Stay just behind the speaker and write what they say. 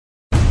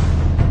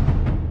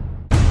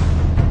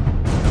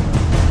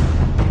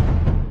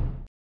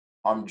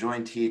I'm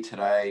joined here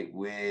today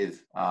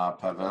with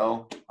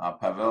Pavel.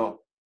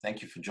 Pavel,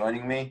 thank you for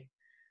joining me.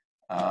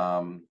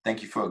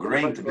 Thank you for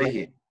agreeing to be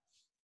here.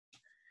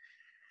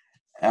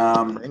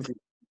 Thank you.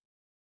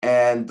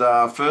 And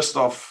first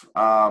off,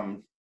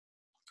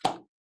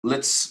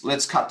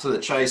 let's cut to the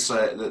chase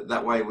so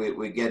that way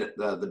we get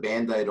the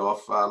Band-Aid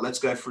off. Let's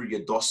go through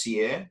your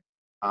dossier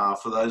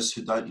for those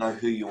who don't know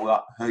who you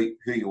are.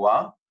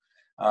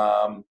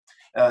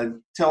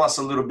 Tell us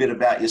a little bit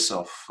about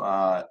yourself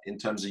in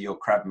terms of your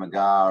Krav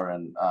Maga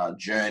and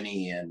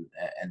journey and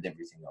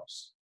everything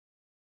else.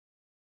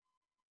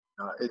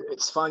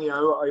 It's funny.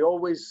 I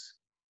always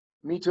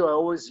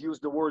use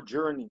the word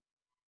journey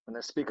when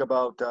I speak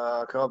about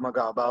Krav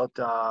Maga, about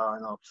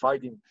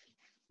fighting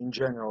in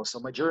general. So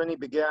my journey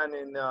began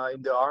in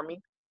the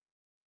army.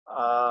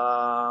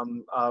 I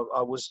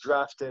was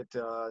drafted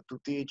to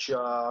teach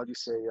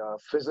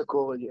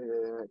physical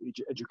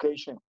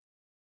education,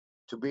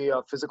 to be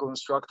a physical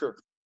instructor,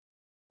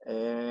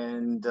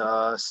 and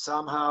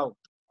somehow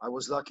I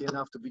was lucky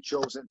enough to be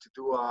chosen to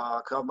do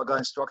a Krav Maga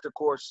instructor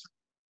course.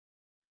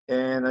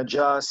 And I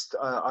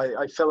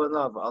fell in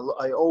love.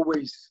 I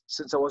always,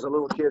 since I was a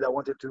little kid, I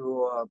wanted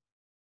to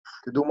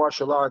do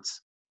martial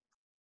arts,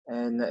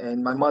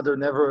 and my mother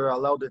never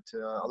allowed it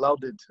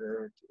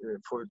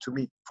for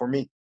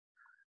me.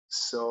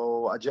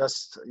 So I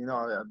just,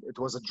 it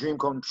was a dream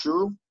come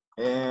true.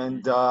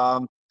 And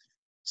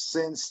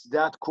since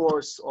that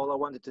course, all I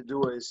wanted to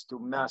do is to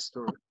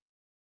master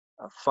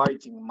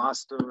fighting,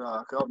 master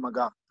Krav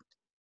Maga.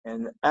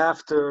 And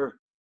after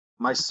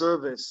my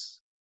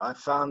service, I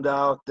found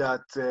out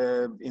that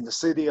in the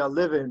city I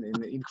live in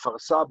Kfar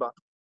Saba,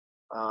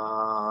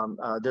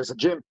 there's a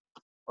gym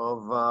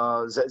of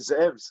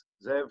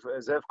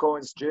Zev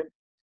Cohen's gym.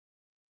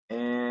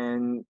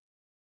 And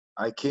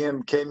I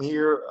came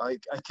here. I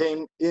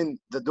came in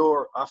the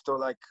door after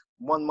like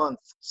 1 month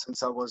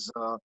since I was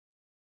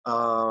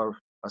a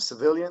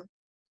civilian.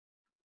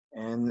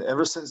 And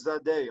ever since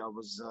that day, I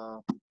was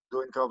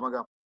doing Krav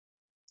Maga.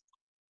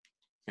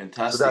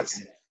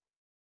 Fantastic.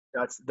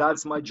 So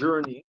that's my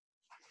journey.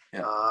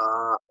 Yeah.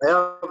 I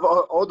have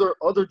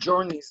other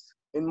journeys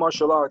in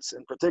martial arts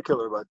in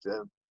particular, but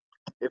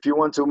if you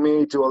want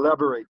me to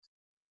elaborate.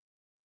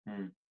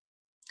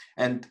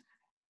 And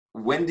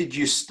when did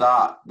you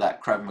start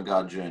that Krav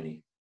Maga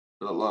journey?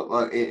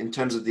 Like in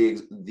terms of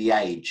the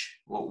age,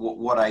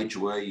 what age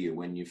were you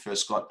when you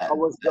first got that? I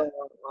was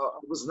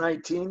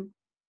 19.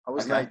 I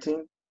was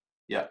 19.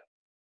 Yeah.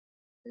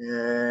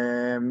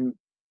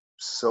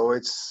 So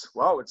it's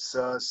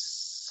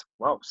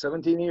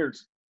 17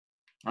 years.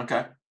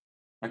 Okay.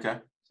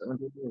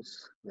 17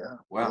 years. Yeah.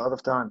 Wow. A lot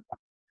of time.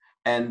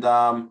 And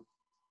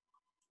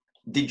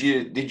did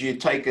you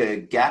take a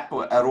gap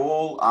at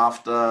all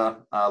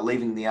after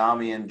leaving the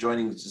army and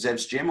joining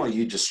Zev's gym, or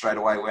you just straight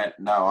away went,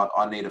 no,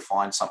 I need to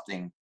find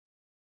something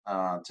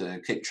to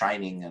keep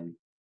training and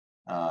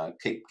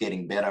keep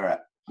getting better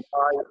at?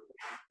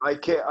 I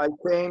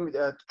came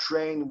to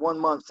train 1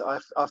 month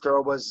after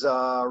I was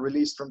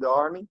released from the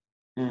army.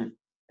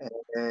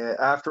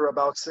 After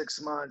about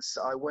 6 months,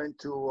 I went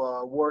to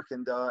work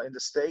in the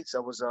States. I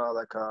was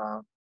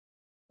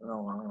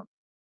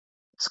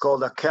it's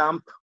called a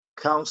camp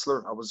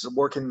counselor. I was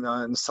working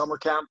in summer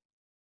camp.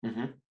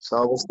 So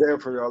I was there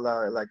for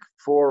like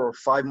 4 or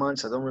 5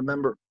 months. I don't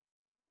remember.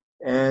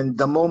 And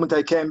the moment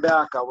I came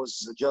back, I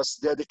was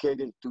just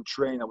dedicated to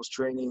train. I was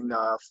training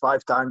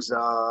 5 times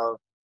a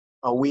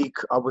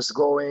week. I was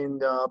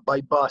going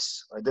by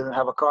bus. I didn't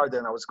have a car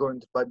then. I was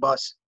going by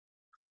bus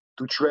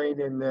to train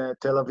in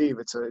Tel Aviv.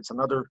 It's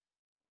another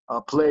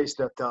place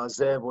that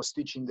Zev was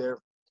teaching there.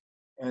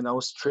 And I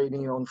was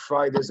training on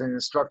Fridays and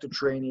instructor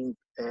training.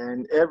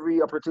 And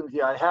every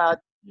opportunity I had,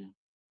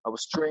 I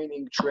was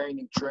training,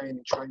 doing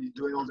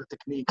all the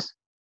techniques.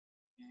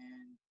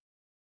 And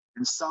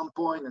at some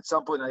point,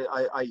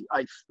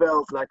 I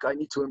felt like I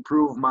need to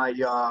improve my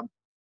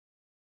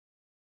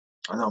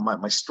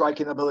my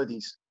striking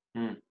abilities.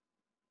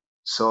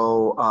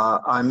 So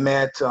I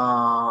met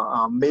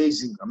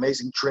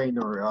amazing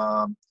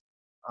trainer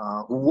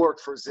who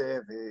worked for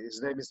Zev.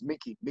 His name is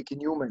Mickey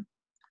Newman.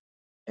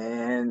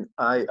 And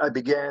I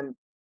began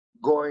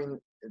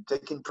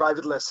taking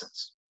private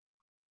lessons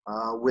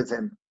with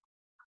him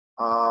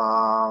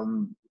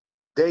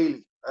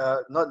daily,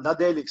 not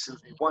daily,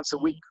 excuse me, once a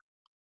week.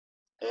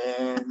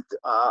 And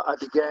I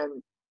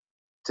began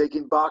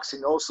taking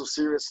boxing also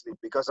seriously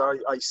because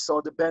I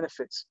saw the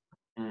benefits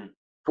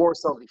for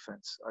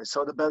self-defense. I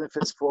saw the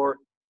benefits for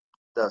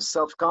the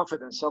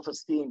self-confidence,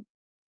 self-esteem.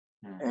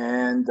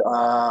 And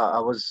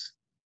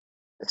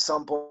at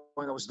some point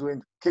I was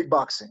doing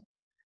kickboxing.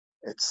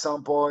 At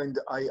some point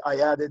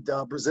I added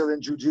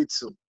Brazilian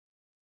Jiu-Jitsu.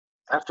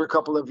 After a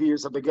couple of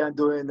years, I began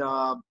doing,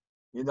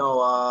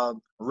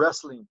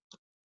 wrestling.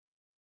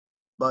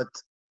 But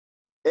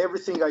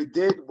everything I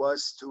did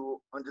was to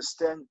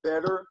understand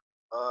better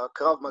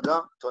Krav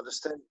Maga, to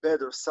understand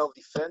better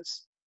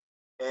self-defense.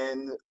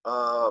 And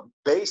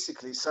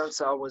basically,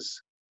 since I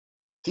was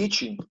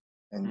teaching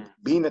and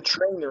being a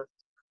trainer,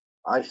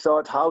 I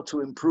thought how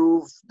to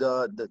improve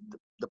the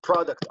the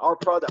product, our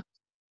product,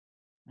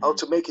 how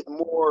to make it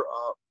more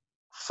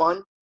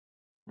fun,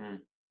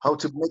 how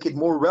to make it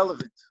more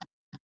relevant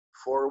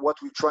for what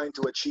we're trying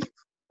to achieve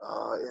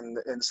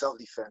in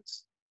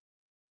self-defense.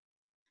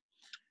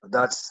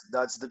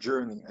 That's the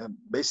journey. And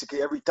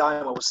basically, every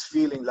time I was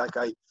feeling like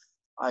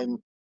I'm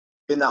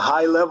in a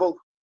high level,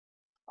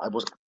 I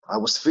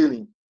was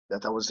feeling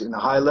that I was in a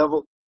high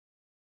level.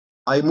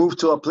 I moved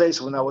to a place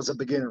when I was a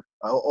beginner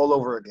all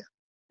over again,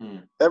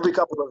 every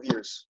couple of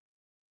years.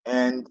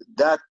 And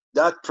that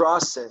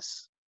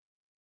process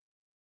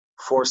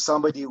for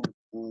somebody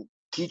who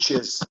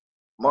teaches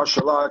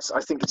martial arts,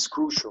 I think it's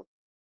crucial.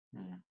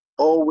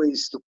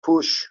 Always to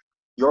push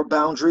your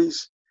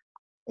boundaries.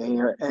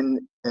 And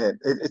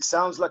it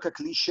sounds like a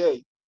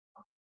cliche,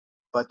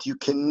 but you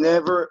can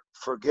never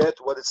forget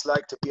what it's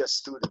like to be a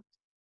student.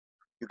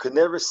 You can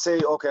never say,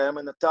 okay, I'm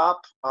in the top.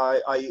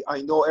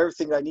 I know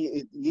everything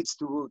it needs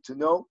to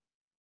know.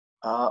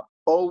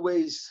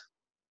 Always,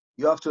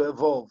 you have to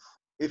evolve.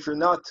 If you're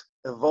not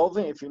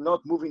evolving, if you're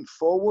not moving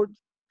forward,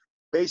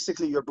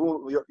 basically you're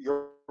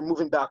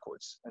moving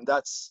backwards, and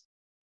that's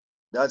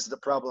the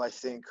problem, I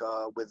think,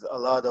 with a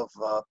lot of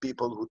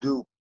people who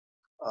do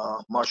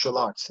martial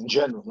arts in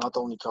general, not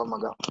only Krav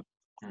Maga.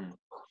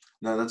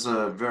 No, that's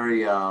a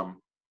very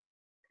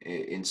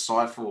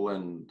insightful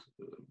and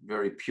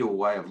very pure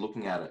way of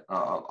looking at it.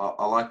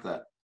 I like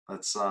that.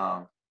 That's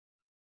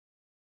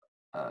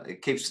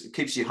it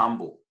keeps you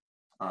humble.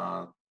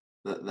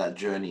 That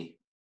journey.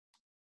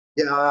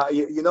 Yeah,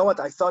 you know what?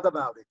 I thought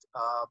about it.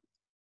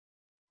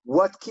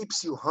 What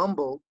keeps you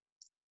humble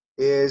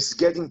is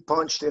getting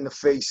punched in the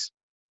face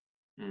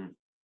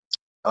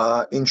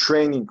in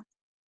training.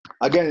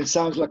 Again, it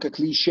sounds like a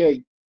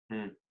cliche,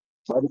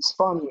 but it's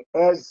funny.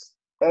 As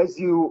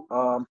you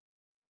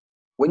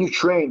when you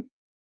train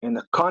in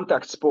the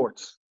contact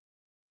sports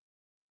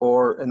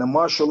or in the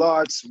martial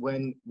arts,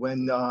 when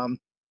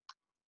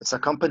it's a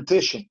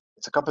competition.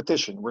 It's a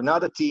competition. We're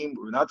not a team.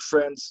 We're not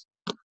friends.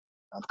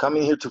 I'm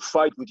coming here to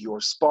fight with you or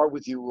spar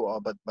with you,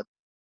 but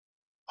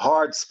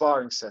hard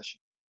sparring session.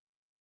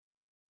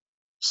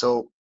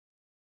 So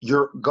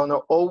you're gonna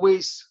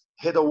always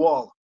hit a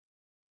wall,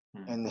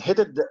 and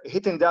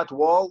hitting that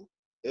wall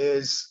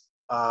is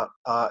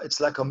it's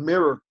like a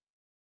mirror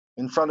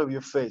in front of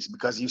your face,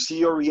 because you see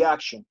your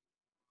reaction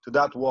to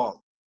that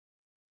wall,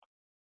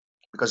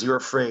 because you're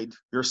afraid,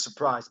 you're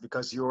surprised,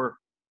 because you're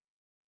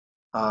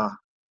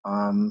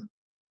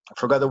I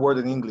forgot the word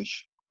in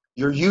English.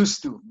 You're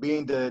used to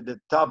being the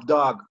top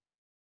dog,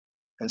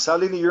 and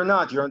suddenly you're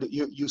not.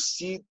 You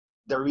see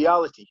the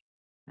reality.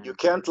 You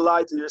can't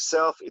lie to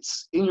yourself.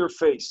 It's in your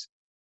face.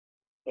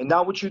 And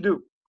now what you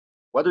do?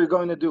 What are you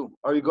going to do?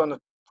 Are you going to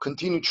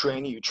continue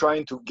training? You're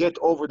trying to get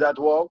over that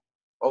wall,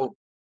 or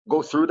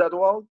go through that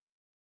wall,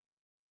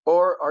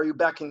 or are you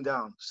backing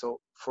down? So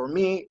for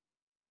me,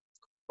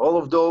 all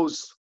of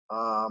those,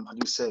 how do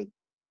you say,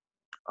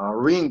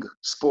 ring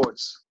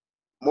sports,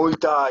 Muay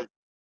Thai,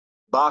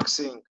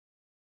 boxing,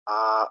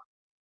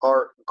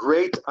 are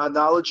great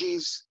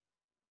analogies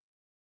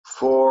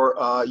for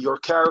your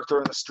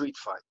character in a street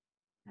fight.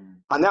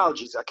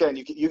 Analogies, again,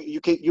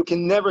 you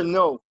can never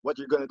know what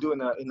you're going to do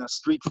in a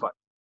street fight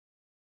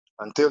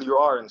until you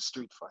are in a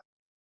street fight.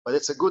 But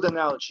it's a good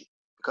analogy,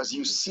 because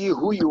you see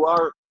who you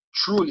are,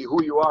 truly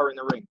who you are in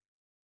the ring.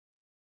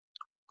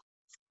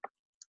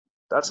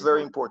 That's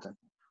very important.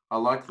 I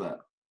like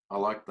that.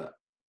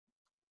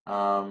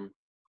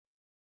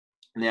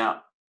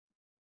 Now,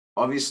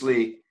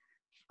 obviously,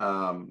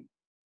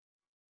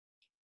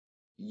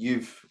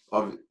 you've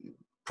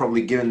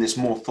probably given this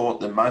more thought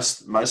than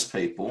most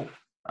people,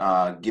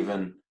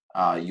 given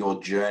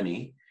your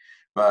journey.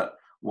 But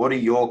what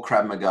are your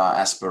Krav Maga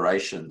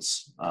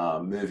aspirations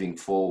moving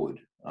forward?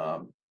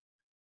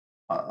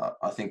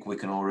 I think we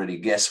can already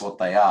guess what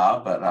they are,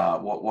 but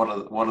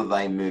what are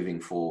they moving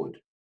forward?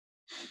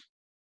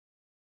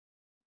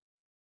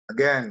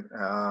 Again,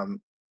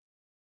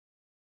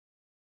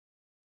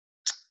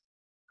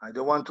 I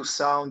don't want to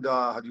sound,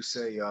 how do you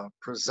say,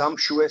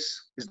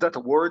 presumptuous. Is that a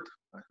word?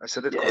 I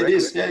said it correctly? It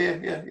is.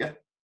 Yeah.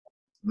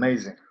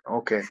 Amazing.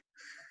 Okay.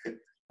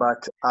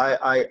 But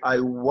I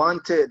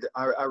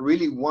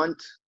really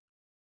want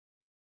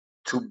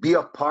to be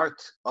a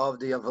part of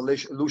the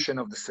evolution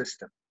of the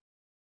system.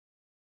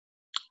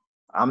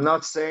 I'm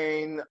not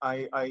saying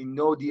I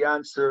know the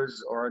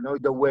answers or I know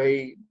the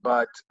way,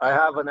 but I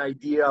have an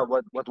idea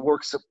what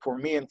works for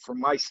me and for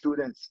my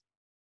students.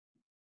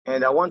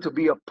 And I want to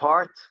be a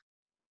part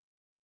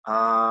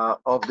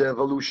of the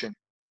evolution.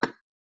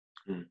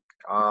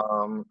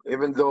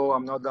 Even though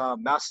I'm not a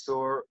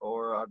master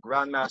or a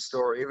grandmaster,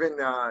 or even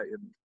not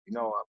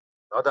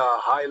a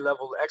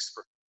high-level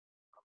expert,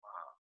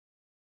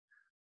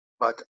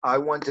 but I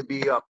want to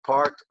be a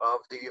part of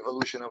the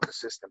evolution of the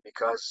system,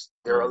 because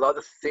there are a lot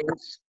of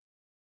things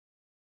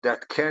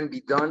that can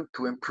be done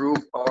to improve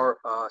our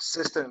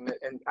system,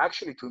 and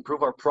actually to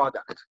improve our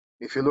product,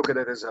 if you look at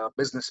it as a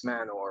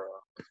businessman or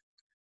a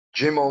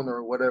gym owner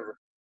or whatever.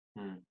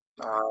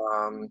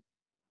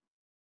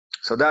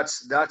 So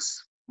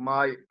that's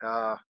my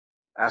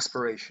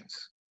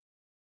aspirations.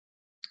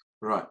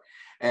 Right.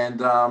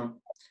 And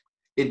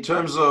in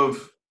terms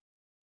of,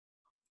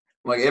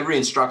 like, every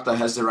instructor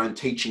has their own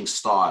teaching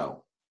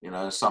style. You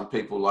know, some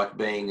people like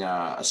being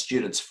a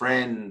student's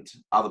friend.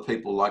 Other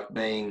people like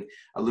being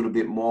a little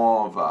bit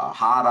more of a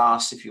hard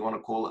ass, if you want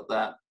to call it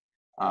that.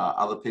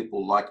 Other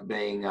people like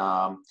being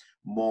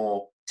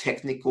more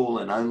technical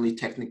and only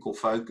technical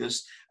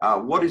focused.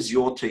 What is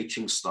your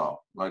teaching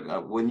style? Like,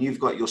 when you've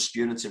got your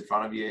students in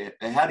front of you,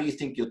 how do you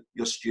think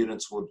your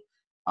students would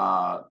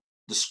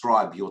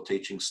describe your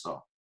teaching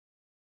style?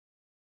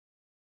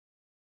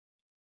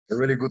 A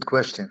really good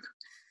question.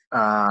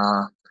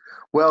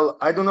 Well,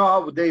 I don't know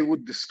how they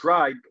would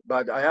describe,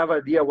 but I have an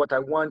idea what I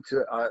want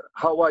to,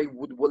 how I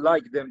would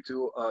like them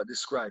to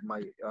describe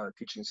my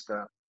teaching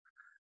style.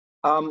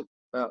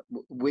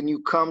 When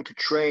you come to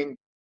train,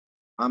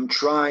 I'm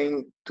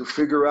trying to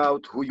figure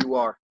out who you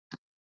are.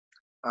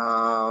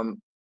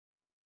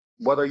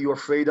 What are you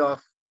afraid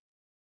of?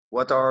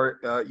 What are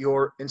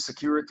your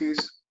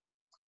insecurities?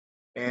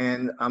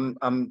 And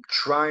I'm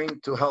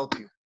trying to help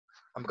you.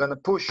 I'm gonna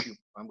push you.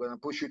 I'm gonna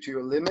push you to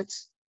your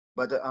limits,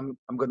 but I'm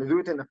gonna do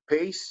it in a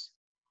pace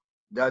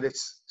that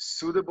it's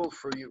suitable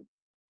for you.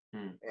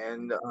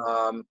 And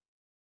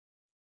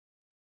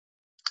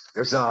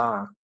there's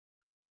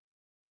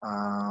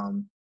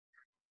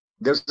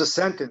a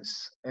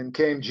sentence in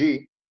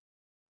KMG,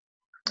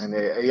 and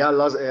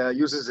Eyal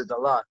uses it a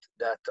lot.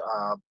 That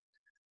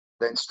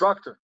the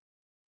instructor.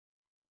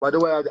 By the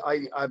way,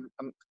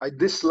 I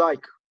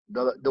dislike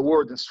the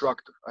word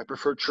instructor. I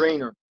prefer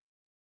trainer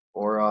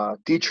or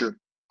teacher.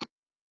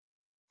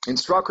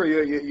 Instructor,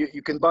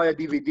 you can buy a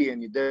DVD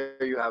and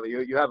there you have it.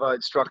 You have an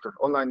instructor,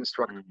 online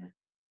instructor.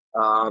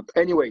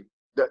 Anyway,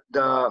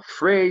 the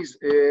phrase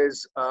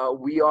is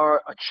we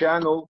are a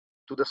channel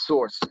to the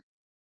source.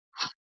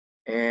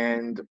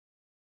 And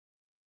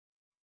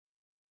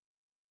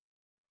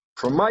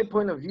from my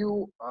point of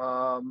view,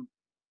 I'm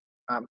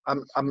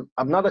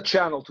not a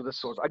channel to the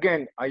source.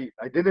 Again, I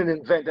didn't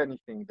invent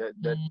anything.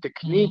 The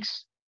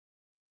techniques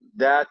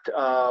that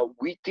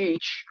we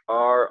teach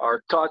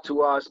are taught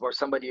to us by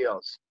somebody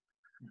else.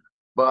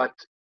 But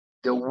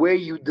the way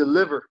you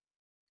deliver,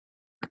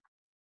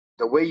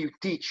 the way you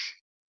teach,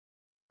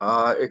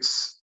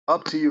 it's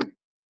up to you.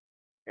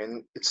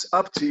 And it's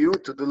up to you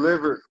to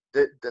deliver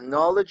the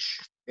knowledge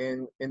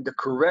in the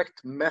correct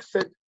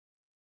method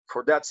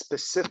for that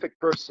specific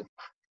person.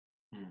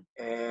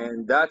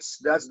 And that's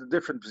the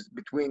difference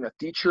between a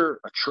teacher,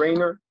 a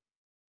trainer,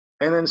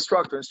 and an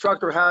instructor.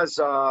 Instructor has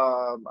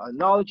a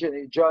knowledge and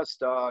he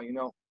just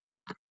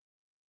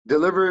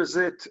delivers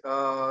it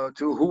to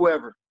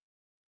whoever.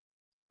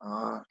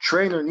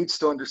 Trainer needs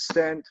to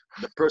understand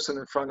the person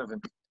in front of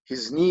him,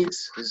 his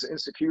needs, his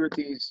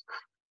insecurities,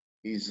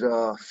 his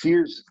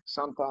fears.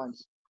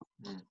 Sometimes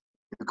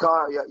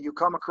you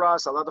come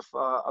across a lot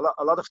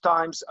of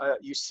times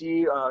you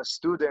see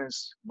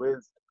students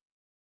with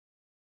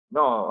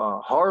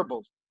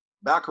horrible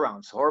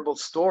backgrounds, horrible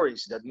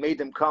stories that made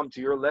them come to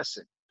your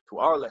lesson, to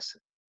our lesson.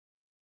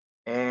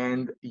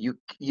 And you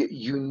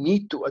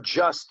need to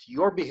adjust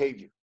your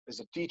behavior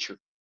as a teacher.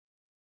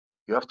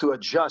 You have to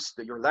adjust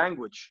your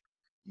language,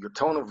 your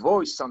tone of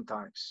voice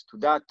sometimes to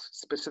that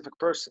specific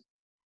person.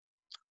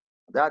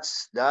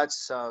 That's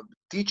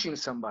teaching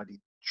somebody,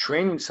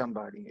 training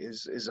somebody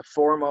is a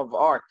form of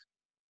art.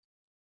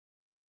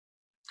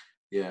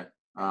 Yeah,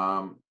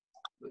 I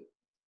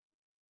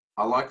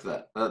like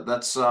that.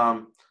 That's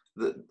I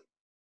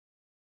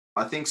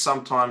think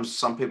sometimes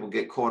some people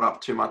get caught up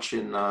too much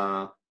in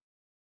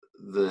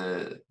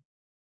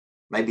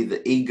maybe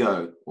the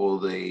ego or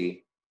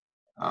the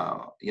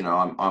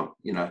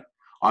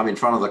I'm in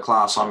front of the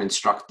class, I'm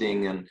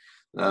instructing, and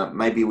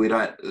maybe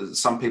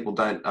some people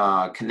don't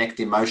connect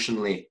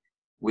emotionally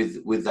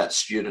with that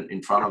student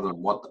in front of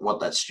them, what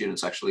that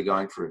student's actually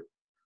going through.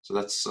 So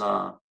that's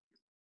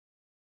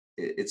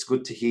it's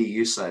good to hear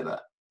you say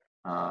that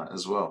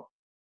as well.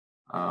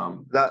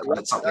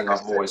 That's something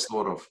I've always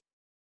thought of.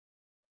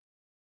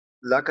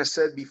 Like I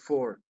said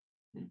before,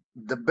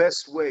 the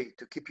best way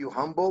to keep you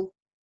humble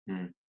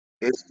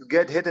is to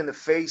get hit in the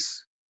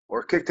face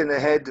or kicked in the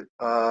head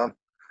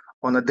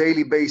on a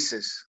daily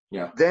basis.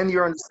 Yeah. Then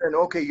you understand,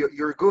 okay,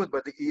 you're good,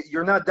 but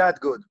you're not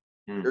that good.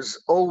 There's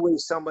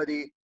always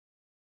somebody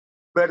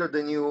better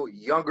than you,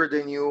 younger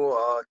than you,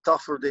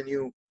 tougher than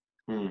you.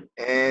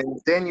 And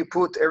then you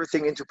put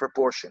everything into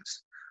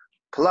proportions.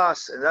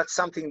 Plus, and that's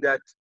something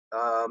that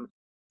a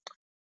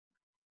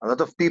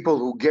lot of people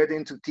who get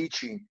into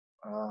teaching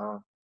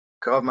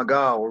Krav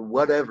Maga or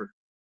whatever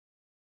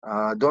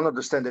don't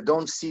understand. They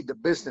don't see the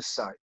business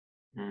side.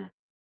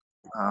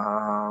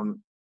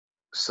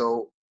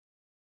 So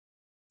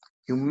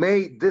you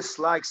may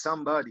dislike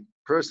somebody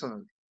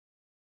personally,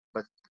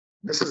 but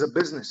this is a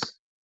business,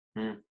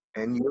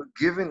 and you're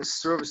giving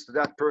service to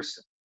that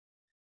person.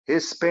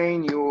 He's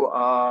paying you.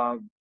 I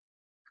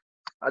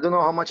don't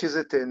know how much is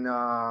it in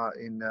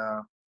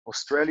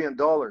Australian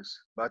dollars,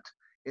 but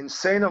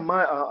insane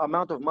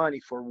amount of money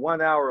for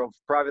 1 hour of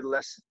private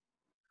lesson.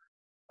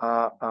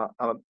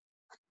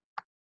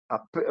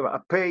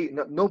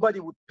 Nobody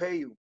would pay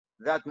you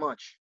that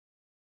much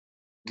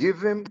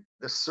give him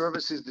the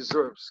service he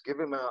deserves. Give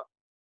him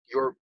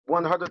your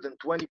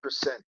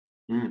 120%.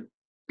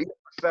 Be a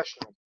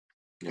professional.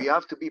 Yeah. We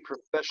have to be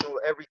professional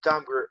every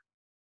time we're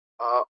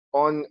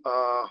on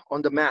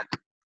the mat.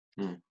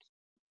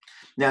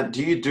 Now,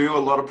 do you do a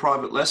lot of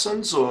private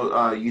lessons,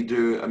 or you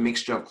do a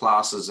mixture of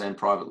classes and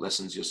private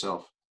lessons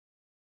yourself?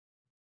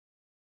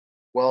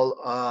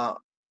 Well,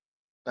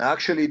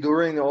 actually,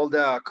 during all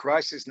the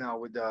crisis now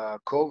with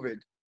COVID,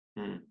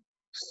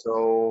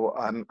 so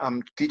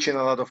I'm teaching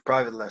a lot of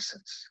private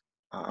lessons.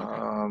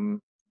 Okay.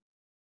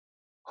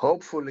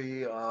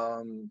 Hopefully,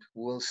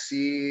 we'll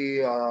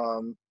see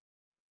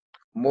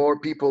more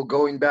people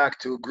going back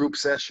to group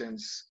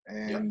sessions,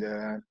 and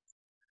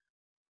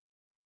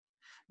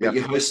but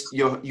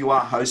you are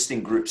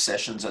hosting group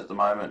sessions at the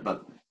moment,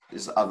 but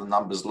are the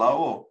numbers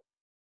low,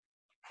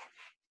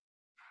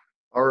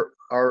 or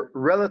are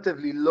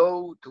relatively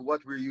low to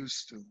what we're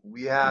used to?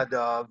 We had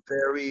a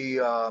very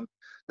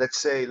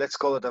let's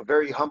call it a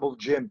very humble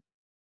gym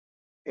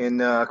in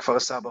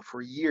Kfar Saba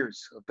for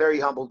years, a very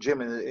humble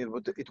gym, and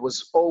it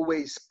was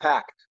always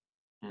packed,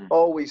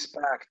 always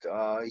packed,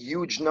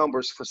 huge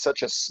numbers for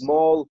such a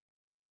small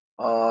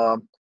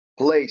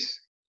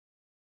place,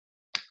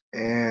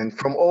 and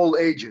from all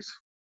ages,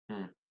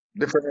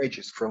 different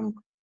ages, from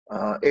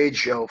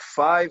age of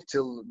 5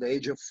 till the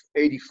age of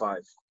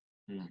 85,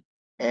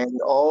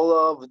 and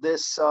all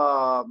this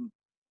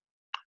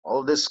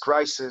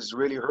crisis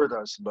really hurt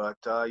us, but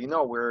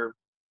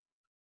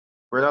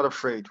we're not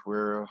afraid.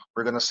 We're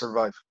gonna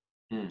survive.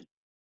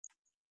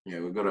 Yeah,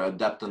 we've got to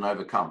adapt and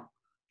overcome.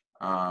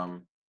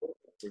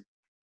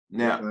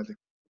 Now,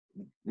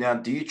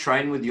 do you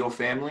train with your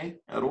family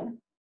at all?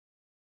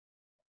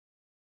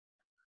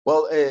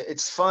 Well,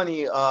 it's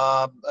funny.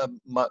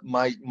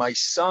 My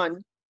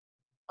son.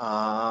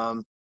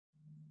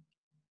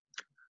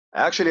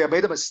 Actually, I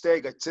made a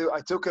mistake.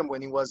 I took him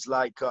when he was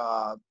like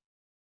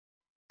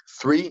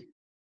 3.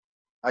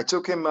 I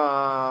took him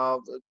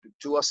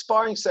to a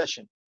sparring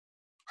session.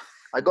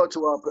 I got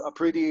to a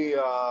pretty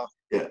a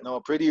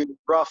pretty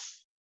rough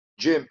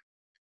gym.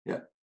 Yeah.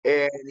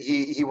 And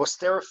he was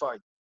terrified.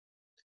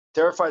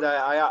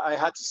 I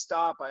had to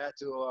stop. I had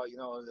to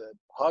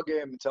hug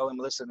him and tell him,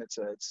 listen, it's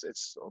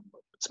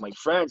my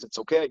friends. It's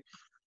okay.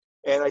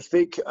 And I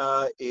think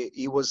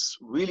he was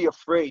really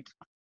afraid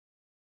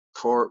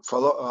for a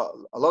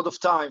lot of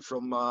time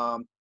from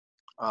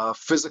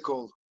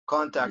physical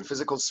contact,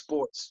 physical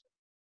sports.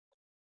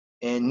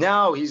 And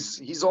now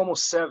he's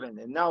almost 7,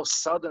 and now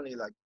suddenly,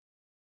 like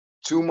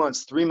 2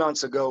 months, 3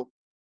 months ago,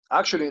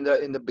 actually in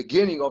the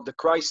beginning of the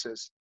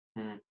crisis,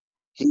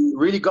 he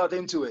really got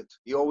into it.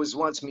 He always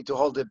wants me to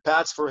hold the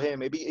pads for him.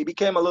 He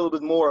became a little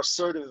bit more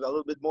assertive, a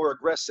little bit more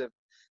aggressive.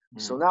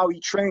 So now he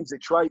trains. He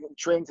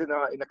trains in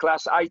a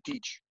class I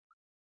teach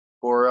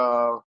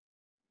for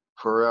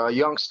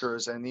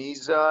youngsters, and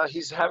he's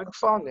having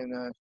fun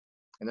in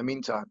the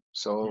meantime.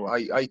 So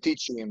I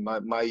teach him.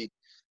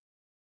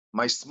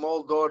 My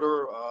small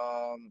daughter,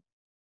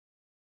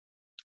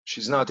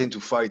 she's not into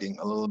fighting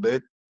a little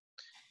bit,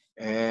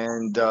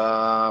 and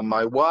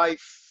my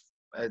wife,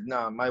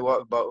 my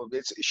wife, but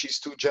she's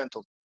too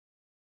gentle.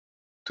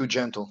 Too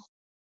gentle.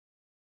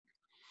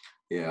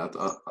 Yeah,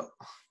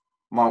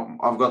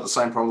 I've got the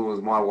same problem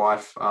with my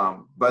wife.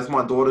 Both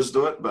my daughters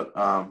do it, but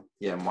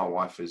yeah, my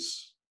wife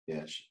is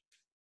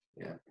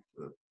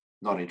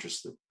not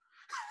interested.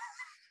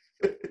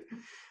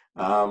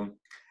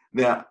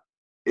 Now,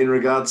 in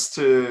regards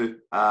to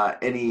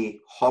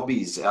any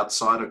hobbies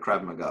outside of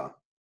Krav Maga,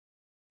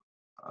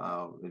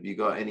 have you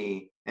got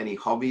any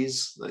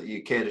hobbies that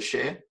you care to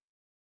share?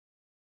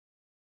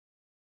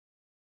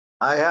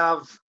 I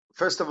have,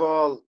 first of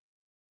all,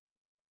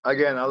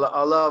 again, I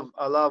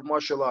love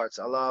martial arts.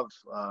 I love,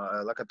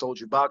 like I told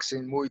you,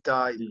 boxing, Muay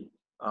Thai,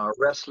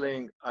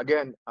 wrestling.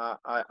 Again,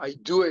 I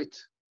do it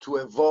to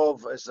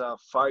evolve as a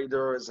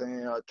fighter, as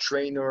a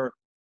trainer,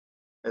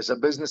 as a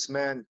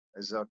businessman,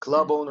 as a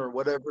club owner,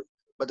 whatever.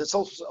 But it's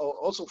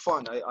also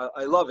fun.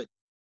 I love it.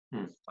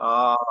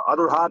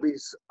 Other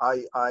hobbies,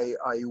 I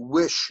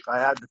wish I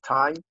had the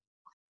time.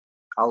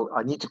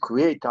 I need to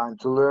create time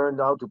to learn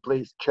how to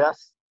play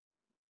chess.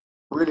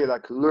 Really,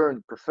 like,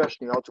 learn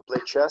professionally how to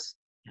play chess,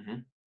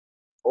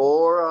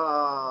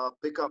 or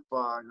pick up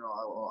a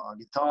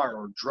guitar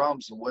or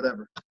drums or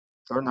whatever.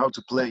 Learn how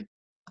to play.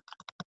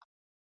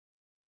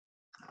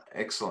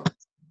 Excellent.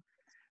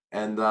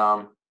 And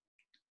well,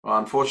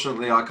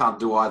 unfortunately, I can't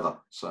do either,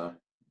 so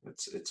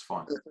it's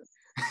fine.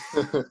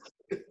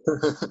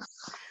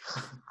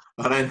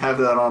 I don't have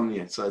that on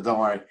you, so don't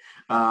worry.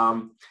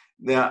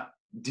 Now,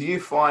 do you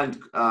find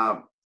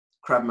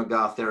Krav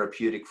Maga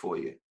therapeutic for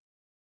you?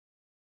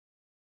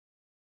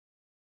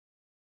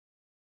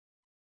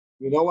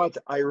 You know what?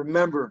 I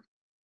remember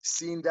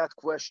seeing that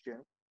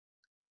question,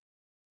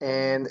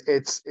 and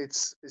it's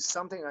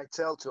something I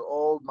tell to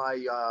all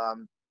my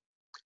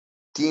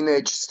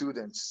teenage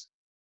students.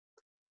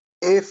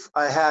 If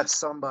I had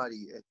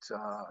somebody at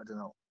I don't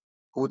know,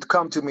 who would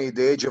come to me at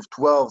the age of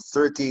 12,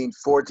 13,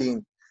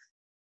 14,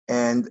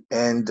 and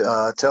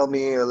tell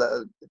me,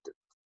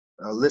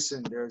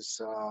 listen, there's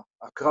a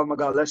Krav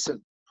Maga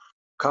lesson,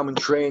 come and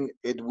train,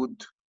 it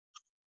would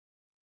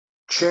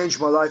change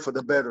my life for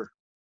the better.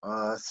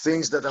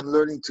 Things that I'm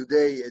learning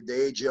today at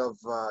the age of,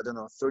 I don't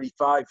know,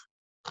 35,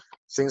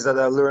 things that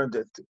I learned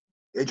at the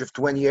age of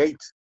 28,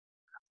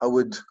 I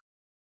would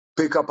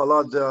pick up a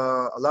lot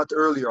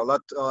earlier, a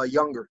lot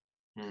younger.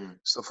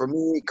 So for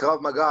me,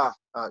 Krav Maga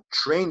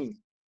training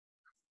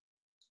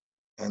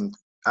and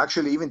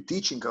actually even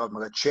teaching Krav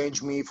Maga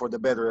changed me for the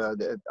better.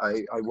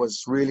 I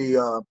was really,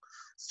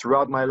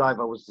 throughout my life,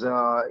 I was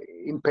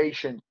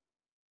impatient,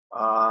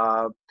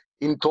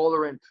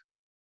 intolerant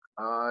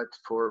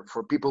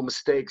for people's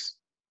mistakes.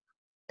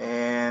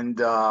 And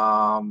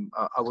I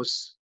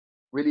was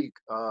really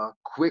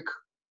quick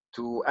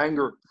to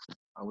anger.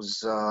 I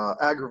was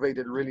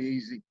aggravated really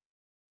easy.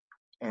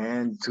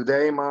 And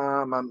today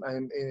I'm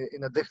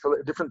in a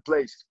different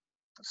place.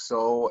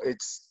 So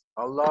it's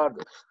a lot.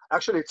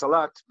 Actually, it's a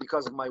lot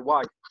because of my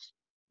wife,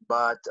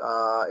 but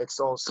it's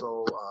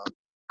also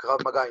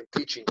Krav Maga and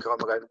teaching Krav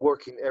Maga and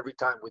working every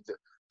time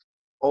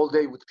all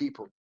day with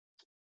people.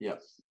 Yeah.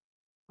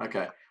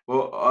 Okay.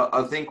 Well,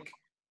 I think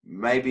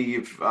maybe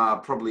you've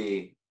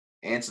probably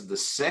answered the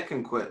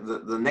second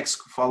the next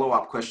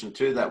follow-up question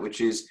to that,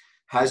 which is,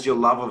 has your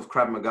love of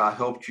Krav Maga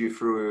helped you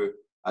through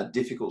a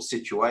difficult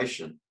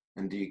situation?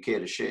 And do you care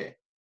to share?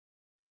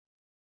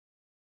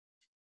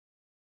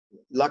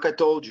 Like I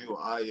told you,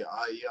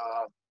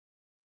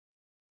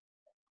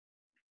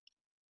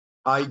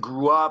 I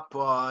grew up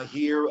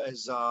here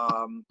as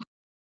I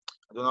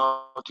don't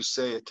know how to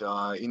say it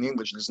in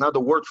English. There's not a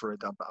word for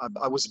it.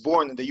 I was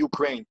born in the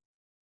Ukraine.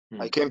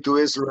 I came to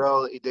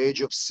Israel at the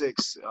age of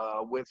 6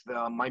 with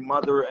my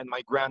mother and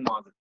my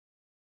grandmother.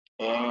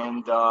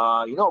 And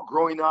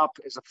growing up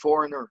as a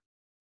foreigner,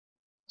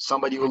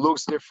 somebody who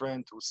looks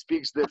different, who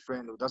speaks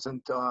different, who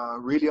doesn't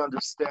really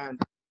understand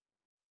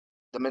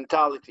the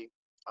mentality.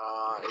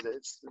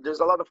 There's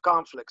a lot of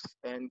conflicts,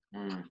 and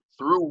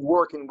through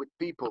working with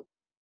people,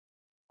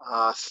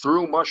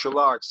 through martial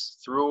arts,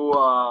 through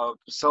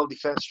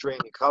self-defense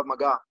training, Krav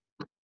Maga,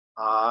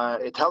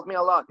 it helped me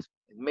a lot.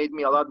 It made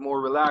me a lot more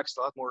relaxed,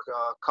 a lot more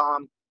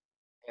calm,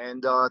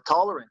 and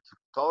tolerant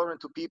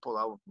to people.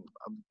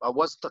 I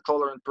wasn't a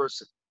tolerant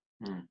person.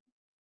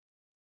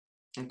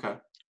 Okay.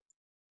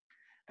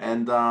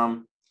 And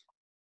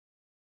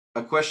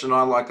a question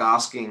I like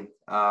asking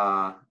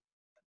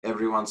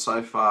everyone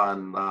so far,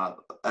 and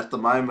at the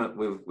moment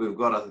we've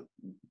got an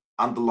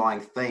underlying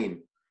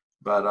theme,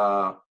 but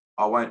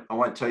I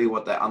won't tell you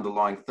what that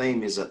underlying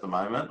theme is at the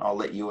moment. I'll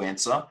let you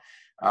answer.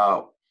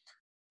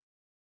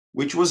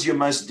 Which was your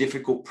most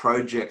difficult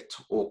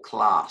project or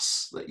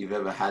class that you've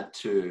ever had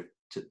to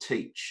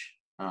teach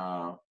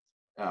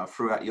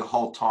throughout your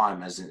whole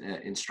time as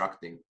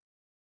instructing?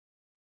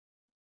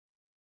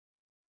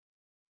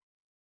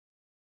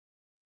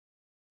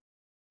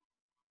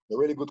 A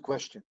really good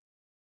question.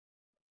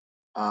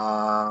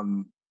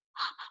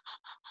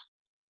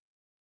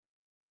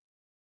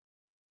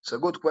 It's a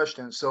good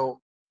question.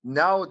 So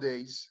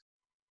nowadays,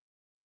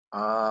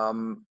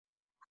 I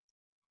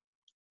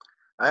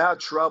had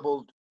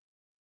trouble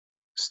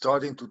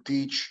starting to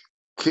teach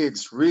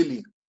kids,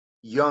 really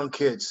young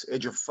kids,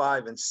 age of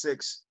 5 and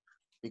 6,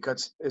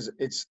 because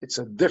it's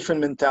a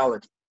different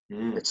mentality.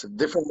 It's a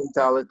different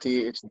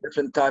mentality. It's a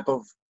different type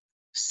of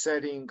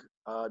setting.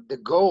 The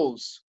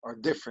goals are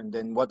different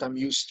than what I'm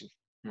used to.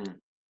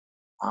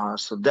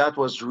 So that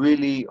was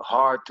really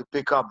hard to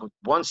pick up. But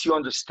once you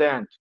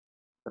understand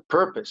the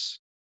purpose,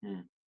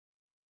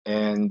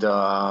 and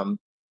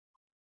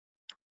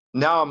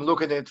now I'm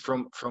looking at it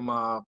from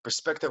a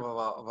perspective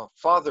of a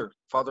father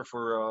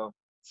for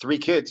 3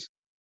 kids.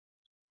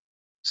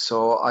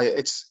 So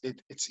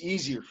it's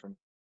easier for me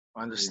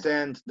to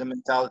understand the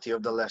mentality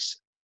of the lesson.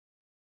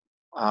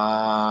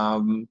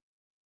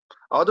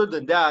 Other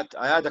than that,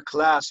 I had a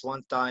class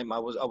one time. I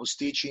was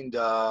teaching in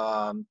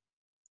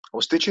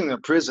a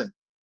prison.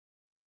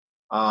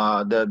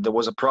 There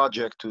was a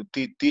project to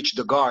teach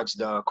the guards,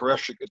 the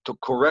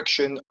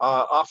correction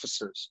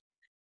officers,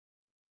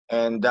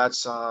 and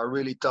that's a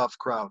really tough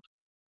crowd.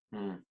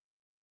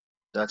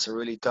 That's a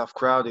really tough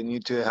crowd. You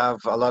need to have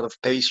a lot of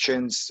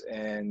patience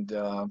and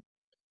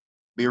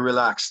be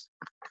relaxed.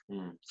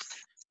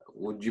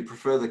 Would you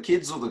prefer the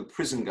kids or the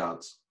prison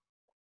guards?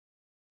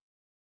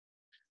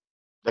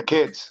 The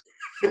kids.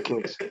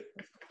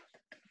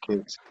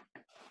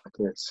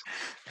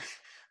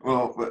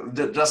 Well,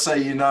 just so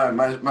you know,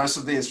 most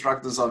of the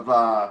instructors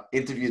I've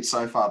interviewed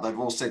so far, they've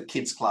all said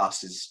kids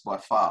class is by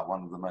far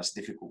one of the most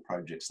difficult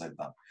projects they've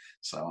done.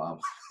 So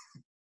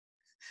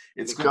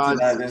it's good to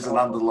know there's an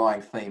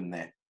underlying theme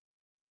there.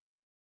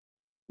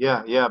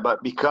 Yeah,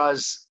 but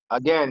because,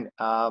 again,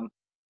 a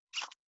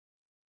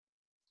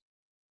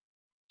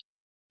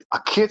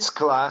kids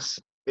class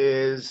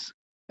is,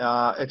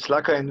 it's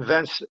like an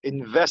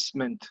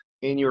investment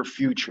in your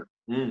future,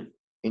 in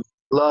your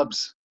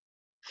club's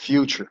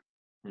future.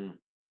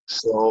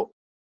 So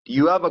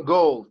you have a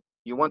goal.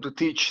 You want to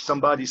teach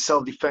somebody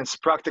self-defense,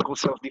 practical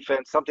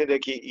self-defense, something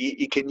that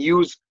he can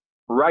use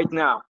right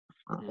now.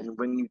 And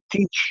when you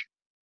teach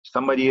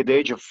somebody at the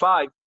age of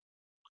 5,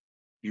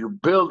 you're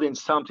building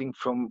something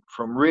from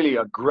really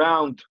a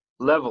ground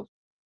level,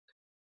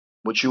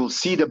 which you'll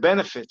see the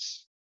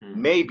benefits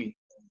maybe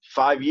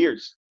 5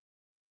 years.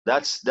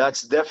 That's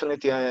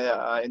definitely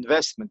an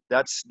investment.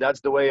 That's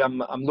the way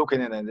I'm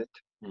looking at it.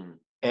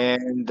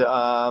 And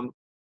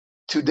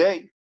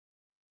today,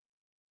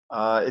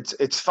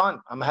 it's fun.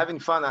 I'm having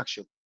fun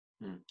actually.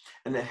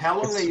 And how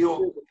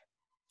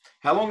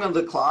long are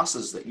the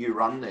classes that you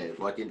run there?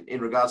 Like in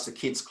regards to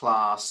kids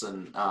class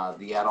and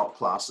the adult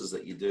classes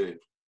that you do?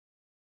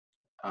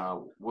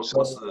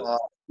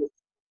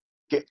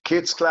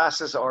 Kids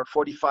classes are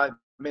 45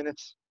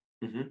 minutes.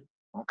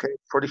 Okay,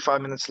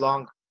 45 minutes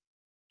long.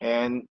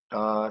 And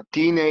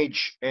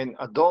teenage and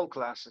adult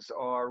classes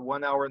are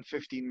 1 hour and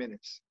 15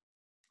 minutes.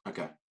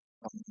 Okay.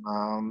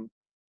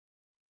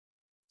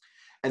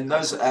 And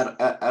those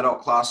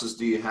adult classes,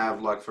 do you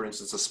have, like, for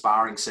instance, a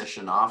sparring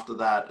session after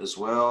that as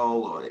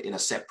well, or in a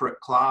separate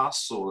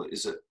class, or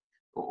is it,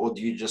 or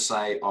do you just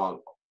say,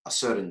 oh, a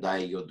certain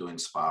day you're doing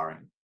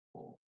sparring?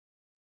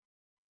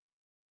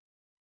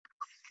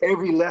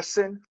 Every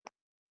lesson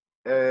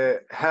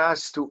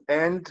has to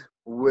end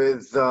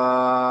with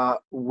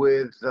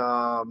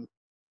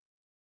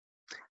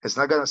it's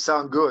not going to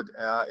sound good,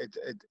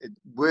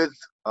 with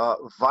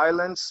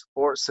violence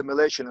or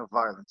simulation of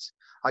violence.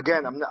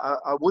 Again,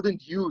 I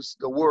wouldn't use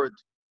the word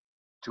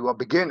to a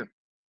beginner,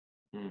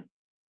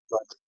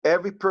 but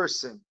every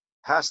person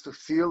has to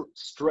feel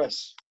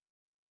stress,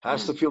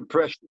 has to feel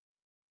pressure.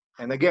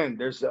 And again,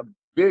 there's a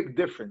big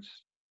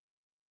difference.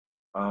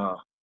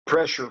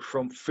 Pressure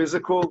from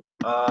physical,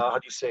 how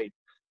do you say,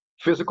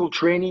 physical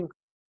training.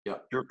 Yeah.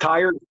 You're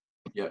tired.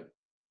 Yeah.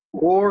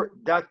 Or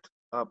that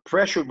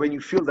pressure when you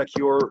feel that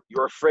you're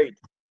afraid.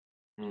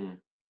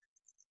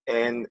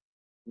 And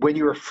when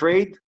you're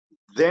afraid,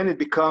 then it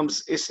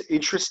becomes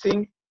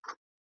interesting,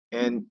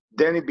 and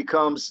then it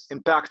becomes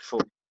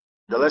impactful.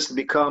 The lesson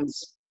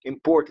becomes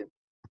important.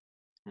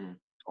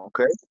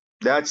 Okay,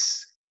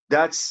 that's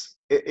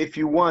if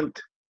you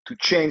want to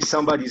change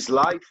somebody's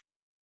life,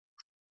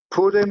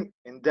 put him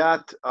in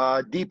that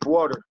deep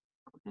water.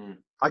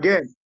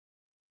 Again,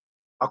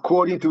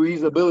 according to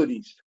his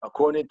abilities,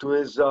 according to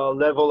his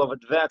level of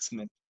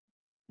advancement.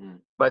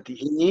 But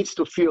he needs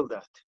to feel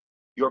that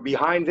you're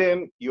behind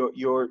him. You're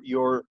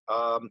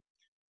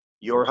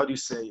how do you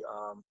say?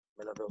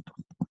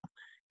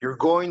 You're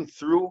going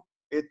through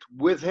it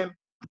with him.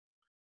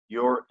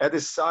 You're at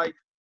his side,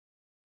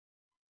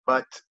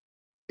 but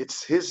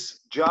it's his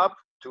job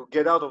to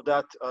get out of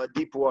that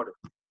deep water.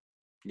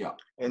 Yeah.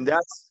 And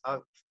that's a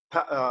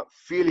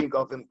feeling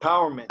of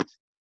empowerment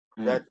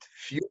that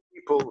few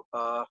people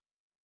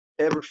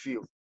ever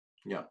feel.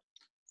 Yeah.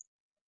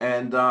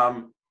 And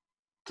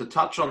to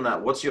touch on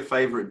that, what's your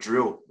favorite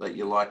drill that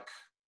you like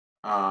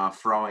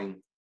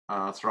throwing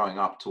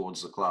up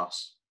towards the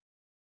class?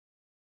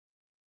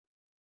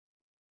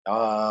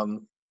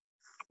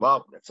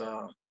 Wow, that's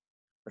a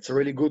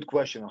really good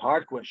question, a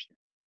hard question.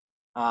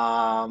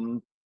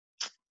 When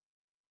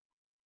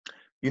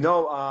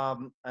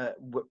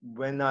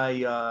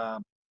I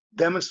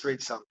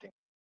demonstrate something,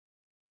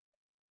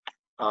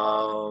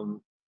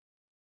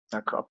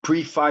 like a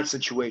pre-fight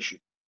situation,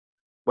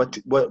 what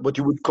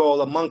you would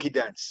call a monkey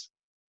dance,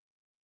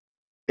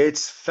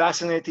 it's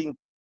fascinating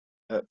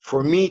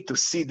for me to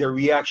see the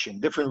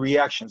different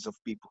reactions of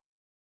people.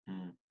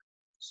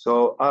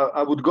 So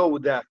I would go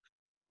with that,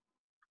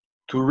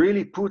 to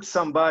really put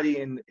somebody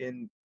in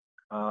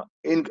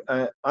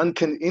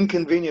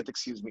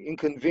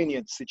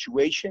inconvenient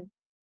situation,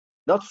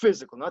 not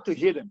physical, not to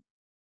hit him,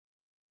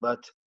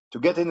 but to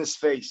get in his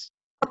face,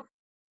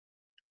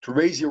 to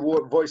raise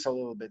your voice a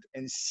little bit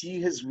and see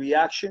his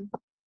reaction.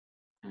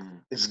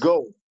 Is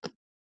gold.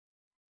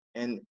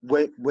 And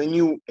when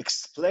you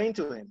explain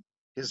to him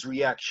his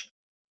reaction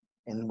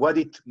and what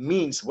it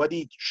means, what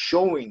it's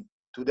showing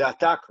to the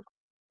attacker,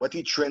 what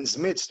he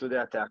transmits to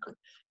the attacker,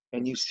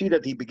 and you see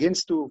that he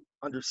begins to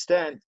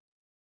understand,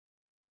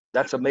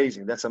 that's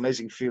amazing. That's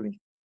amazing feeling.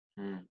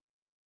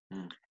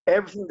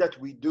 Everything that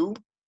we do,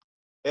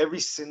 every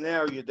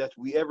scenario that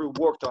we ever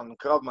worked on in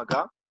Krav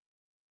Maga,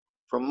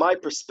 from my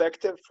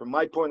perspective, from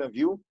my point of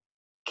view,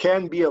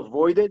 can be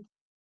avoided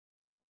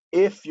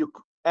if you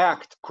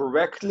act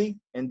correctly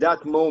in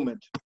that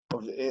moment,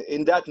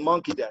 in that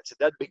monkey dance, at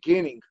that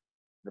beginning,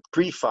 the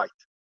pre-fight.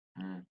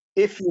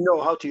 If you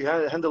know how to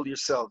handle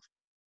yourself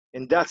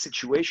in that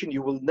situation,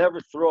 you will never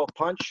throw a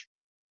punch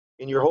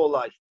in your whole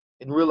life,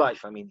 in real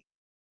life, I mean.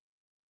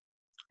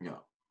 Yeah.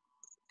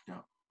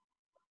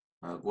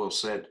 Well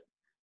said.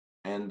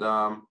 And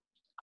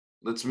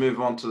let's move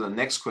on to the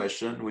next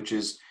question, which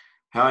is,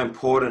 how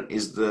important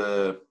is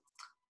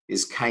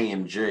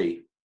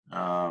KMG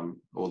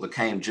or the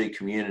KMG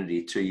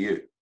community to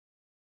you?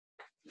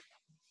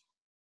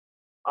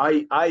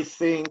 I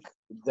think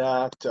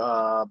that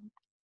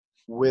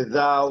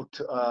without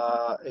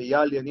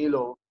Eyal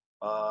Yanilo,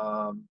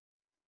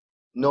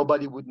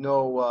 nobody would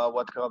know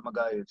what Krav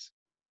Maga is.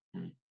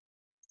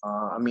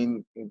 I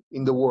mean,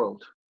 in the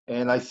world.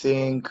 And I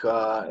think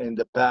in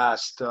the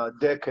past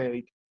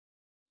decade,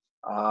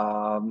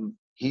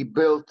 He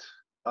built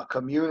a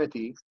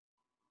community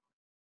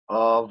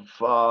of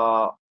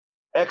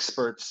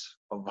experts,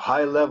 of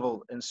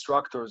high-level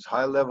instructors,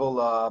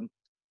 high-level,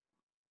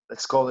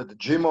 let's call it the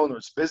gym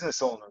owners,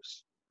 business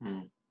owners,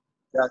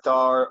 that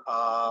are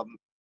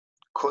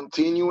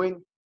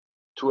continuing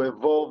to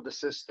evolve the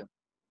system.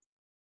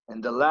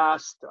 And the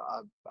last,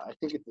 I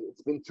think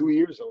it's been 2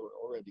 years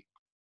already.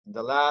 In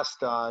the last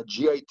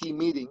GIT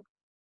meeting,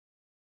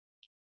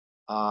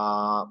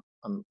 I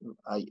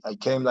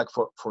came like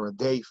for a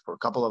day, for a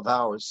couple of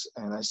hours,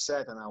 and I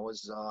sat and I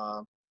was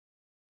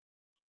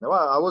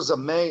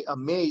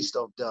amazed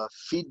of the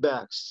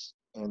feedbacks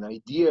and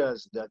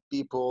ideas that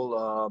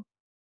people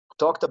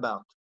talked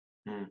about.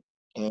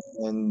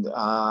 And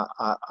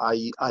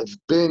I've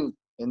been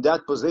in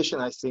that position,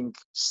 I think,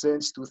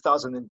 since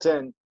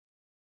 2010.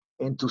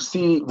 And to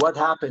see what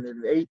happened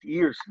in 8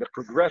 years, the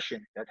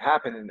progression that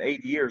happened in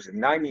 8 years, in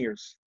 9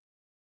 years,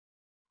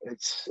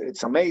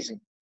 it's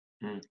amazing.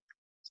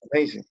 It's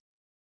amazing.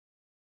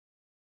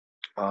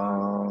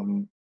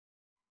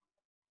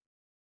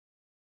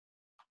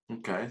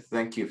 Okay,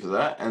 thank you for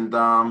that. And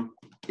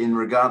in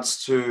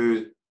regards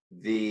to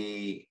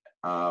the,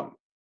 well,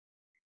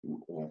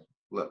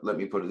 let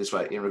me put it this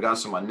way. In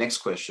regards to my next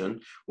question,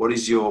 what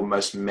is your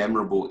most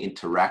memorable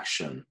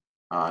interaction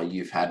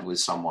you've had with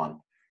someone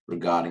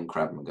regarding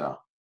Krav Maga?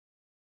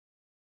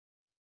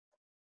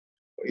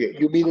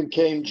 You mean in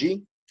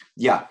KMG?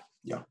 Yeah.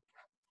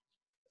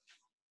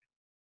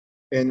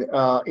 In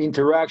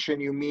interaction,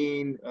 you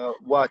mean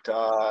what?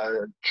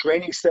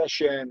 Training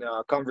session,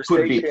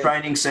 conversation? Could be a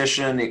training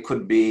session. It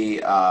could be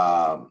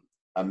a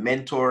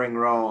mentoring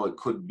role. It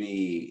could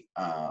be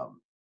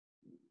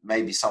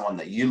maybe someone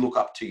that you look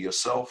up to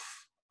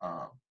yourself.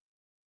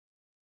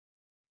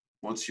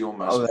 What's your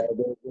most?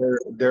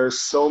 There's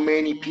so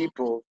many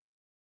people.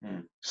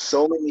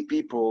 So many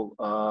people.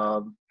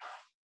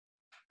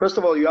 First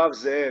of all, you have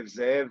Zev.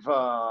 Zev,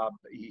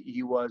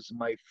 he was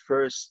my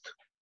first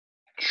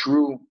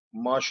true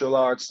martial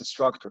arts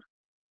instructor,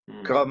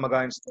 Krav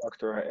Maga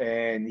instructor,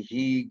 and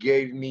he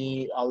gave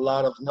me a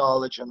lot of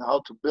knowledge on how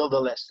to build a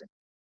lesson,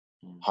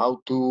 how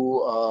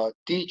to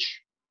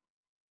teach.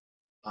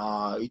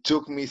 He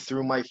took me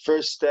through my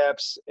first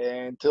steps,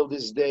 and till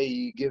this day,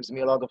 he gives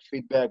me a lot of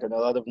feedback and a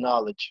lot of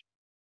knowledge,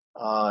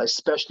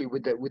 especially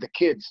with the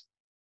kids.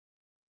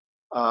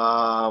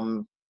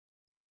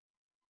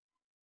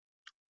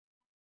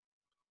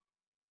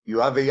 You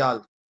have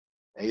Eyal.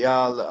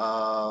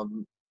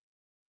 Eyal,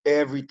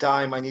 every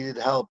time I needed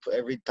help,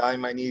 every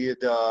time I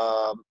needed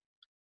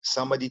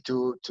somebody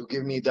to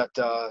give me that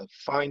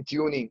fine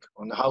tuning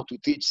on how to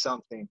teach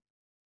something,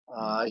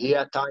 he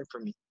had time for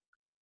me.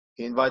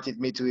 He invited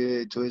me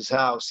to his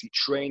house. He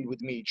trained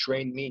with me,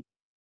 trained me.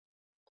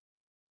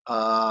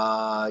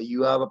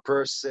 You have a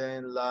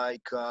person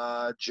like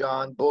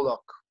John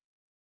Bullock,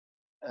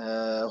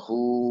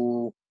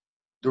 who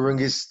during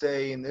his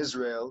stay in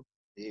Israel,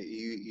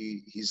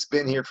 he's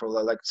been here for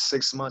like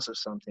 6 months or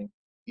something.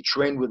 He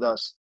trained with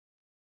us.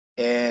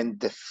 And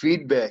the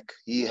feedback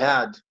he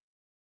had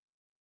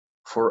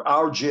for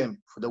our gym,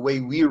 for the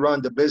way we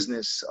run the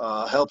business,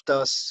 helped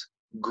us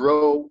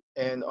grow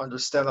and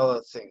understand a lot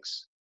of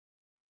things.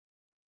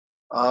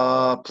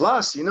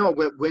 Plus, you know,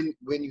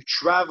 when you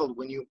travel,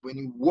 when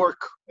you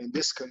work in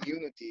this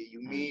community,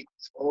 you meet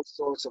all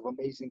sorts of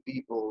amazing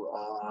people.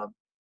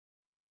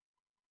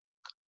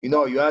 You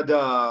know, you had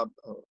an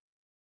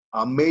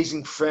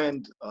amazing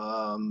friend.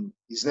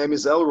 His name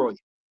is Elroy.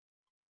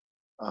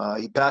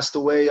 He passed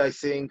away, I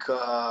think, 2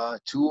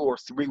 or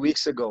 3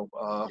 weeks ago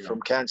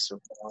from cancer.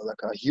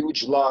 Like a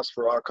huge loss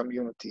for our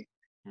community.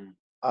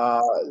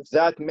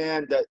 That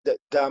man,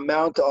 the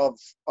amount of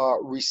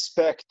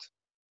respect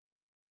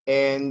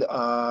and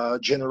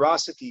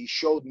generosity he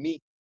showed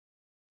me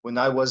when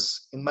I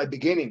was in my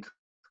beginning,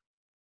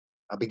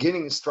 a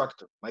beginning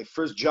instructor. My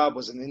first job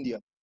was in India.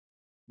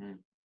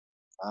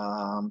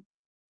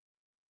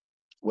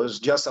 Was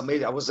just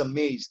amazing. I was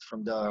amazed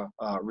from the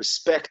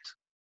respect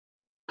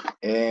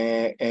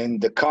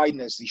and the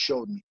kindness he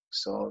showed me.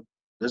 So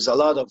there's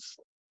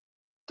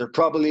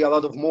probably a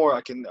lot of more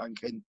I can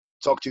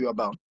talk to you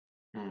about.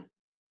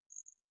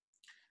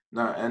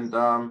 No, and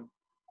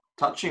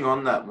touching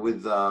on that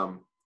with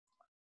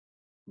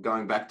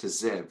going back to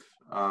Zev.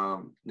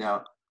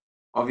 Now,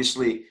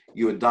 obviously,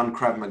 you had done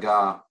Krav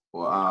Maga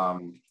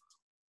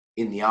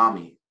in the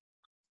army,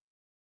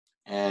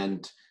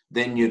 and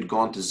then you'd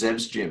gone to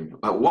Zev's gym.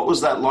 But what was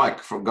that like,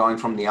 from going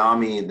from the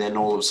army and then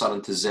all of a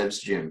sudden to Zev's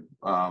gym?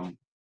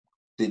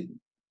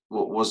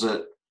 Was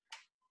it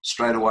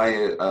straight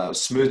away a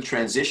smooth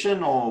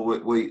transition, or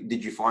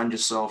did you find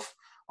yourself,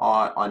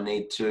 I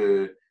need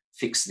to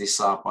fix this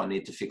up, I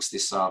need to fix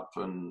this up?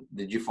 And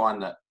did you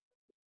find that?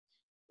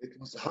 It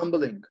was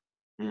humbling.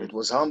 It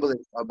was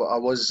humbling.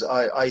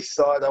 I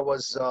thought I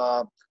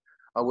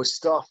was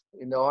tough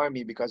in the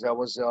army because I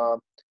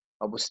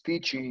was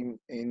teaching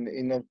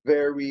in a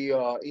very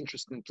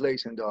interesting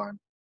place in the army,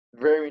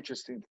 very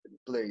interesting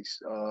place.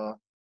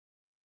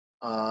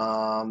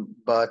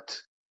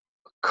 But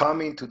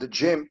coming to the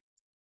gym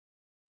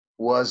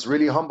was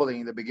really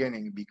humbling in the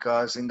beginning,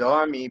 because in the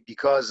army,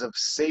 because of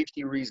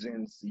safety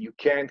reasons, you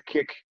can't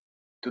kick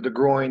to the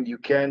groin, you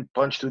can't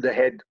punch to the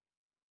head.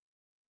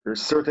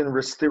 There's certain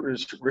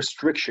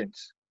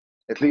restrictions.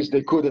 At least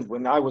they couldn't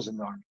when I was in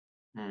the army.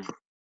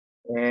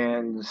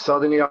 And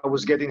suddenly I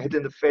was getting hit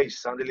in the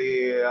face.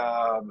 Suddenly,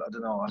 I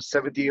don't know, a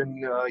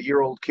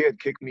 17-year-old kid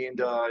kicked me in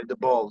the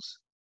balls,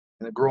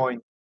 in the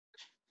groin,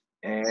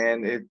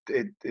 and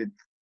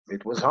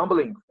it was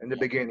humbling in the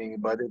beginning,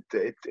 but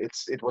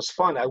it was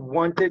fun. I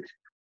wanted,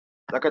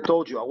 like I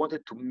told you, I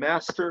wanted to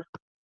master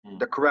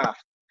the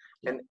craft.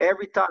 And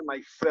every time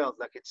I felt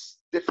like it's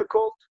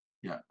difficult,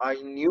 I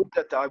knew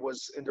that I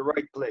was in the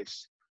right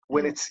place.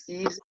 When it's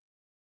easy,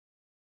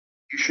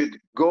 you should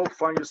go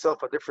find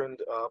yourself a different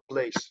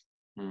place,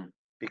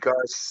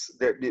 because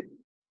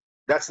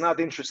that's not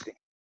interesting.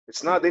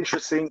 It's not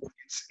interesting.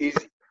 It's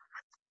easy.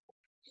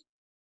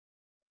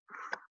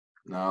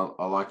 No,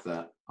 I like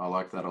that. I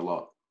like that a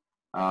lot.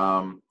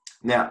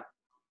 Now,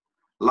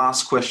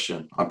 last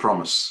question, I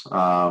promise.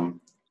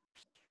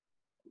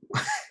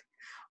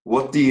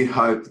 What do you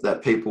hope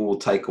that people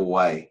will take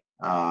away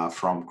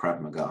from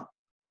Krav Maga?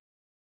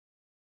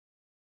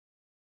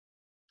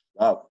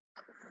 Wow.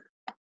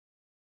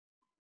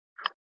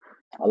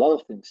 A lot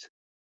of things.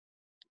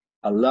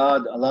 A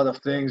lot of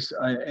things.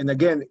 And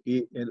again,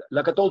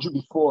 like I told you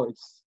before,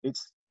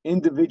 it's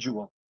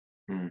individual.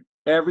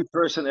 Every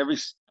person, every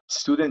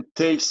student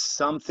takes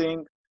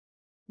something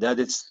that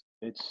it's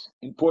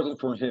important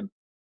for him.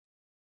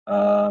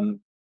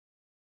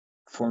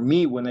 For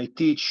me, when I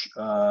teach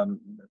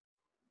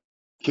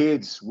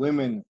kids,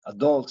 women,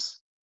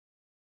 adults,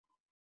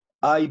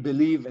 I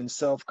believe in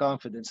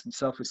self-confidence and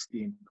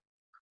self-esteem.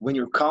 When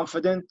you're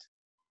confident,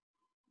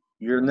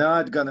 you're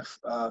not gonna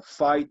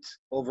fight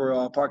over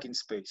a parking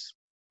space.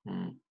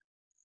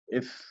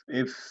 If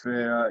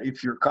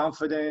you're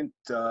confident,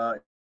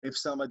 if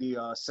somebody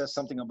says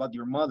something about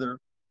your mother,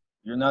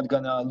 you're not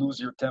gonna lose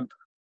your temper.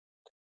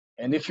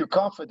 And if you're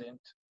confident,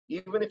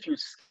 even if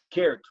you're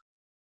scared,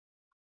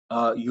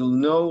 you'll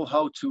know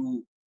how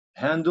to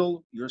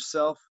handle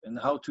yourself and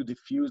how to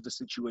diffuse the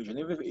situation,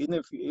 even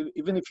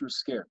if you're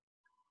scared.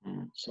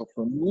 So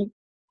for me,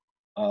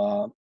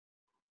 all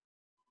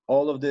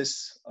of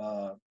this,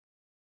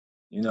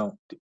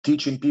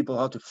 teaching people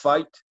how to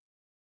fight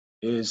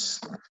is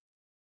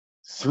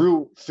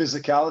through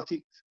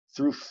physicality,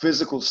 through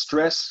physical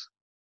stress,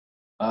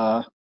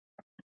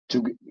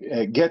 to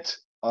get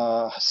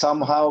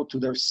somehow to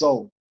their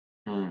soul.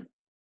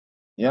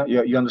 Yeah,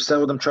 you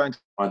understand what I'm trying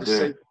to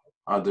say?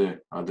 I do.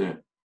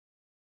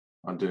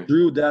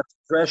 Through that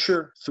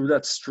pressure, through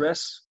that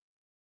stress,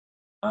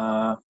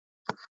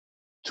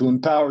 to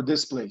empower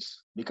this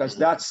place, because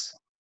that's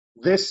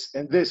this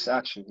and this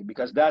actually,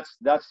 because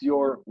that's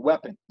your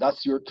weapon,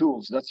 that's your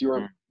tools, that's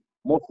your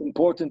most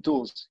important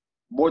tools,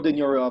 more than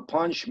your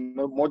punch,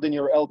 more than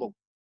your elbow.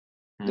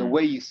 The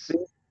way you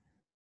think,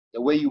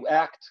 the way you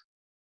act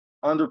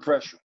under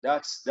pressure,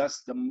 that's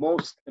the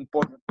most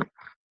important thing.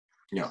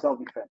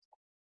 Self-defense.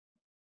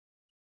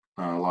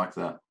 I like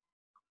that.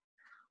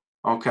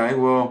 Okay,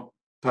 well,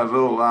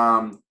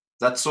 Pavel,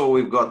 that's all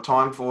we've got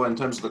time for in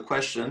terms of the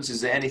questions. Is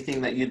there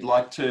anything that you'd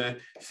like to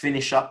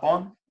finish up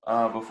on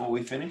before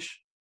we finish?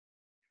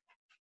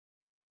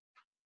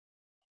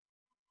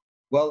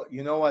 Well,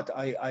 you know what?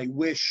 I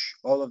wish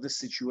all of this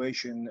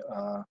situation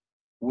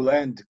will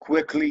end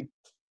quickly,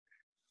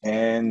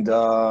 and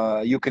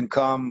you can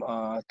come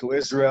to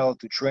Israel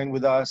to train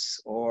with us,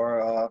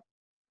 or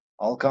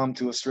I'll come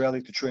to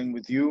Australia to train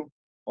with you,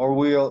 or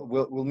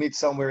we'll meet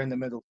somewhere in the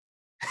middle.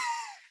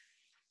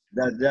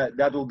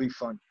 That will be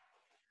fun.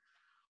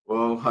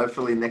 Well,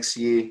 hopefully next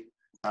year,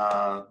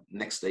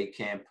 next day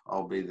camp,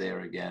 I'll be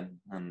there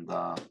again, and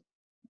I'll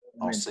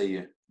see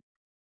you.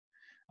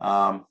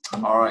 All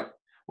right.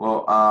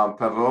 Well,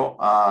 Pavel,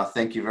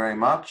 thank you very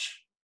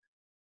much.